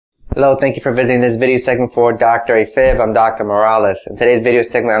Hello, thank you for visiting this video segment for Dr. AFib. I'm Dr. Morales. In today's video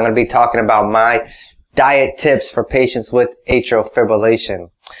segment, I'm going to be talking about my diet tips for patients with atrial fibrillation.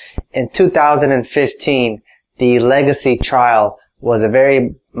 In 2015, the Legacy trial was a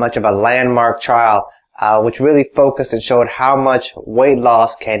very much of a landmark trial, which really focused and showed how much weight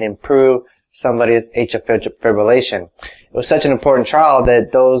loss can improve somebody's atrial fibrillation. It was such an important trial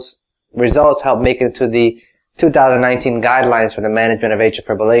that those results helped make it into the 2019 guidelines for the management of atrial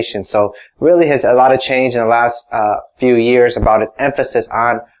fibrillation. So really has a lot of change in the last few years about an emphasis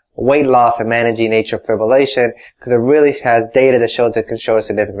on weight loss and managing atrial fibrillation, because it really has data that shows it can show a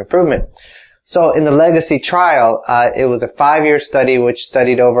significant improvement. So in the Legacy trial, it was a 5-year study which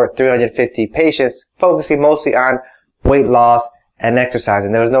studied over 350 patients, focusing mostly on weight loss and exercise.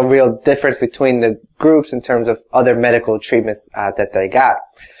 And there was no real difference between the groups in terms of other medical treatments that they got.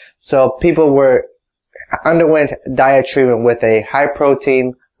 So people underwent diet treatment with a high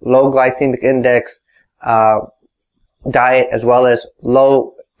protein, low glycemic index diet, as well as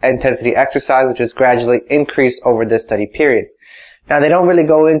low intensity exercise, which was gradually increased over this study period. Now, they don't really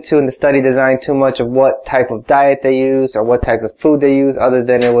go into in the study design too much of what type of diet they use or what type of food they use, other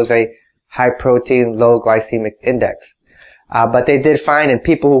than it was a high protein, low glycemic index. But they did find in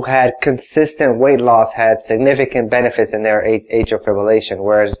people who had consistent weight loss had significant benefits in their atrial fibrillation,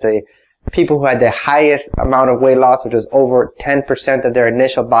 whereas the people who had the highest amount of weight loss, which was over 10% of their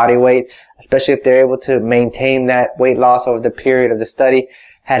initial body weight, especially if they're able to maintain that weight loss over the period of the study,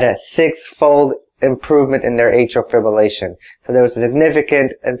 had a 6-fold improvement in their atrial fibrillation. So there was a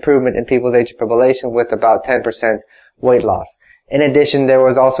significant improvement in people's atrial fibrillation with about 10% weight loss. In addition, there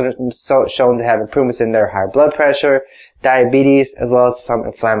was also shown to have improvements in their high blood pressure, diabetes, as well as some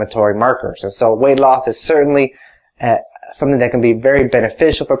inflammatory markers. And so weight loss is certainly something that can be very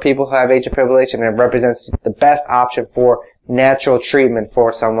beneficial for people who have atrial fibrillation, and it represents the best option for natural treatment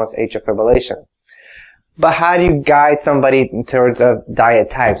for someone's atrial fibrillation. But how do you guide somebody in terms of diet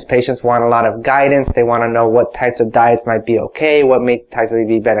types? Patients want a lot of guidance. They want to know what types of diets might be okay, what types may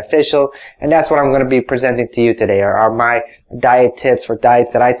be beneficial, and that's what I'm going to be presenting to you today, are my diet tips for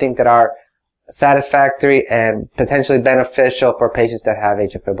diets that I think that are satisfactory and potentially beneficial for patients that have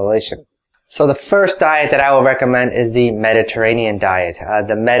atrial fibrillation. So the first diet that I will recommend is the Mediterranean diet.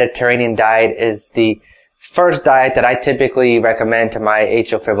 The Mediterranean diet is the first diet that I typically recommend to my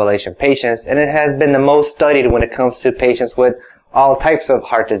atrial fibrillation patients, and it has been the most studied when it comes to patients with all types of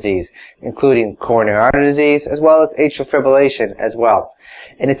heart disease, including coronary artery disease, as well as atrial fibrillation as well.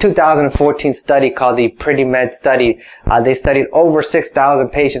 In a 2014 study called the Pretty Med study, they studied over 6,000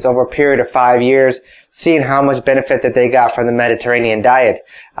 patients over a period of 5 years, seeing how much benefit that they got from the Mediterranean diet,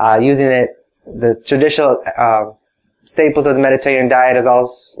 using the traditional staples of the Mediterranean diet, as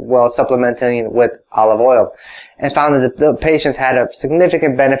well as supplementing with olive oil, and found that the patients had a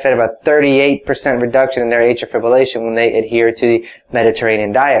significant benefit of a 38% reduction in their atrial fibrillation when they adhered to the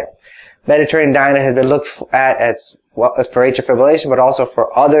Mediterranean diet. Mediterranean diet has been looked at as well for atrial fibrillation, but also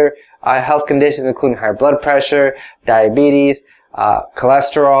for other health conditions, including high blood pressure, diabetes,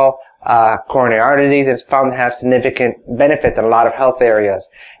 cholesterol, coronary artery disease. It's found to have significant benefits in a lot of health areas,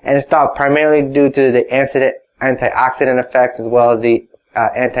 and it's thought primarily due to the antioxidant effects, as well as the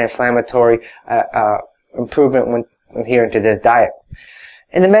anti-inflammatory improvement when adhering to this diet.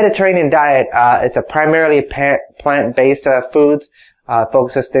 In the Mediterranean diet, it's a primarily plant-based foods.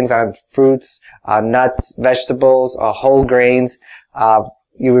 Focuses things on fruits, nuts, vegetables, whole grains.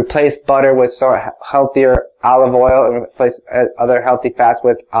 You replace butter with healthier olive oil, and replace other healthy fats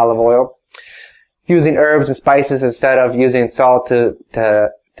with olive oil. Using herbs and spices instead of using salt to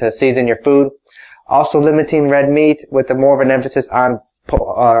season your food. Also limiting red meat with more of an emphasis on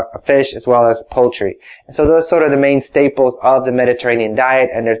fish as well as poultry. And so those are sort of the main staples of the Mediterranean diet,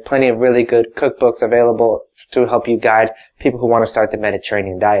 and there's plenty of really good cookbooks available to help you guide people who want to start the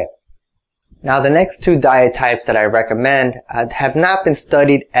Mediterranean diet. Now, the next two diet types that I recommend have not been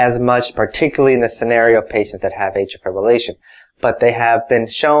studied as much, particularly in the scenario of patients that have atrial fibrillation, but they have been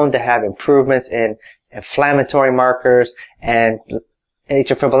shown to have improvements in inflammatory markers, and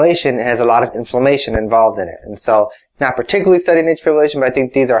atrial fibrillation has a lot of inflammation involved in it. And so, not particularly studied in atrial fibrillation, but I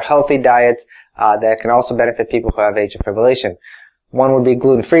think these are healthy diets that can also benefit people who have atrial fibrillation. One would be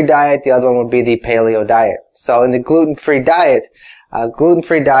gluten-free diet, the other one would be the paleo diet. So in the gluten-free diet,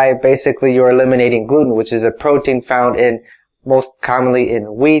 basically you're eliminating gluten, which is a protein found in most commonly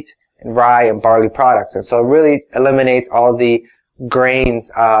in wheat, and rye, and barley products. And so it really eliminates all the grains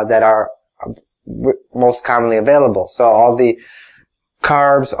that are most commonly available. So all the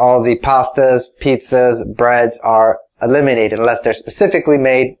carbs, all the pastas, pizzas, breads are eliminated unless they're specifically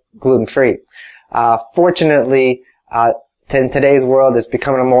made gluten-free. Fortunately, in today's world, it's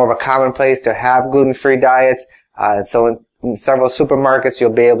becoming more of a commonplace to have gluten-free diets. So in several supermarkets,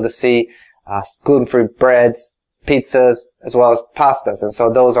 you'll be able to see gluten-free breads, pizzas, as well as pastas. And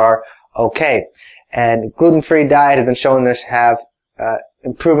so those are okay. And gluten-free diet has been shown to have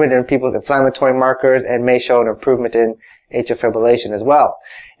improvement in people's inflammatory markers and may show an improvement in atrial fibrillation as well.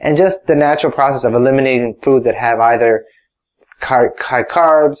 And just the natural process of eliminating foods that have either high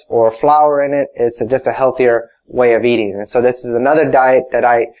carbs or flour in it, it's just a healthier way of eating. And so this is another diet that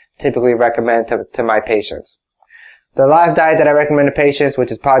I typically recommend to my patients. The last diet that I recommend to patients,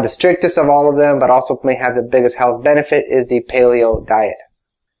 which is probably the strictest of all of them, but also may have the biggest health benefit, is the paleo diet.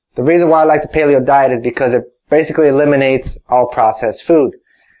 The reason why I like the paleo diet is because it basically eliminates all processed food.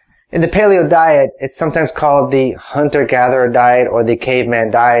 In the paleo diet, it's sometimes called the hunter-gatherer diet or the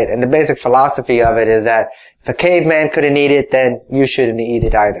caveman diet, and the basic philosophy of it is that if a caveman couldn't eat it, then you shouldn't eat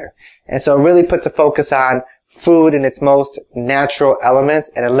it either. And so it really puts a focus on food in its most natural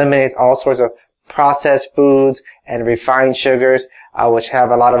elements and eliminates all sorts of processed foods and refined sugars, which have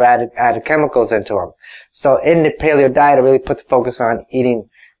a lot of added chemicals into them. So in the paleo diet, it really puts a focus on eating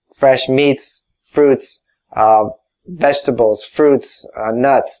fresh meats, fruits, vegetables, fruits,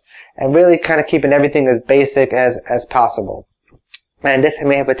 nuts, and really kind of keeping everything as basic as possible. And this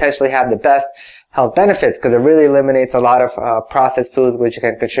may potentially have the best health benefits because it really eliminates a lot of processed foods which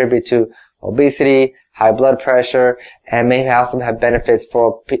can contribute to obesity, high blood pressure, and may also have benefits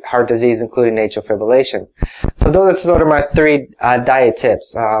for heart disease, including atrial fibrillation. So those are sort of my three diet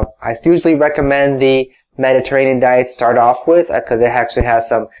tips. I usually recommend the Mediterranean diet to start off with because it actually has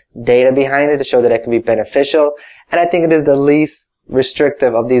some data behind it to show that it can be beneficial, and I think it is the least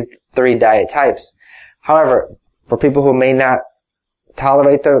restrictive of these three diet types. However, for people who may not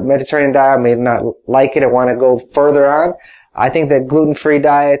tolerate the Mediterranean diet, may not like it and want to go further on, I think that gluten-free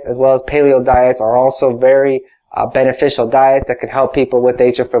diets as well as paleo diets are also very beneficial diets that can help people with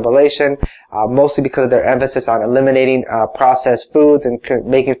atrial fibrillation, mostly because of their emphasis on eliminating processed foods and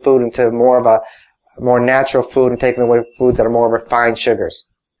making food into more of a more natural food and taking away foods that are more refined sugars.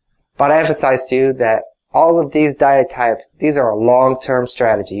 But I emphasize to you that all of these diet types, these are a long-term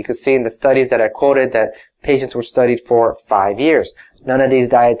strategy. You can see in the studies that I quoted that patients were studied for 5 years. None of these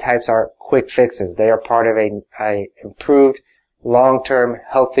diet types are quick fixes. They are part of a improved long-term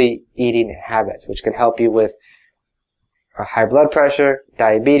healthy eating habits, which can help you with high blood pressure,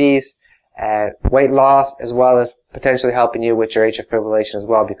 diabetes, and weight loss, as well as potentially helping you with your atrial fibrillation as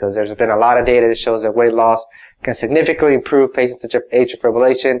well, because there's been a lot of data that shows that weight loss can significantly improve patients with atrial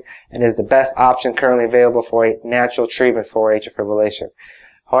fibrillation and is the best option currently available for a natural treatment for atrial fibrillation.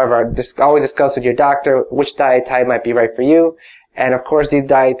 However, always discuss with your doctor which diet type might be right for you. And of course, these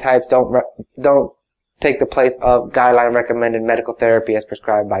diet types don't take the place of guideline recommended medical therapy as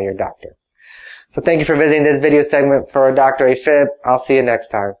prescribed by your doctor. So thank you for visiting this video segment for Dr. AFib. I'll see you next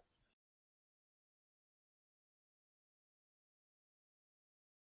time.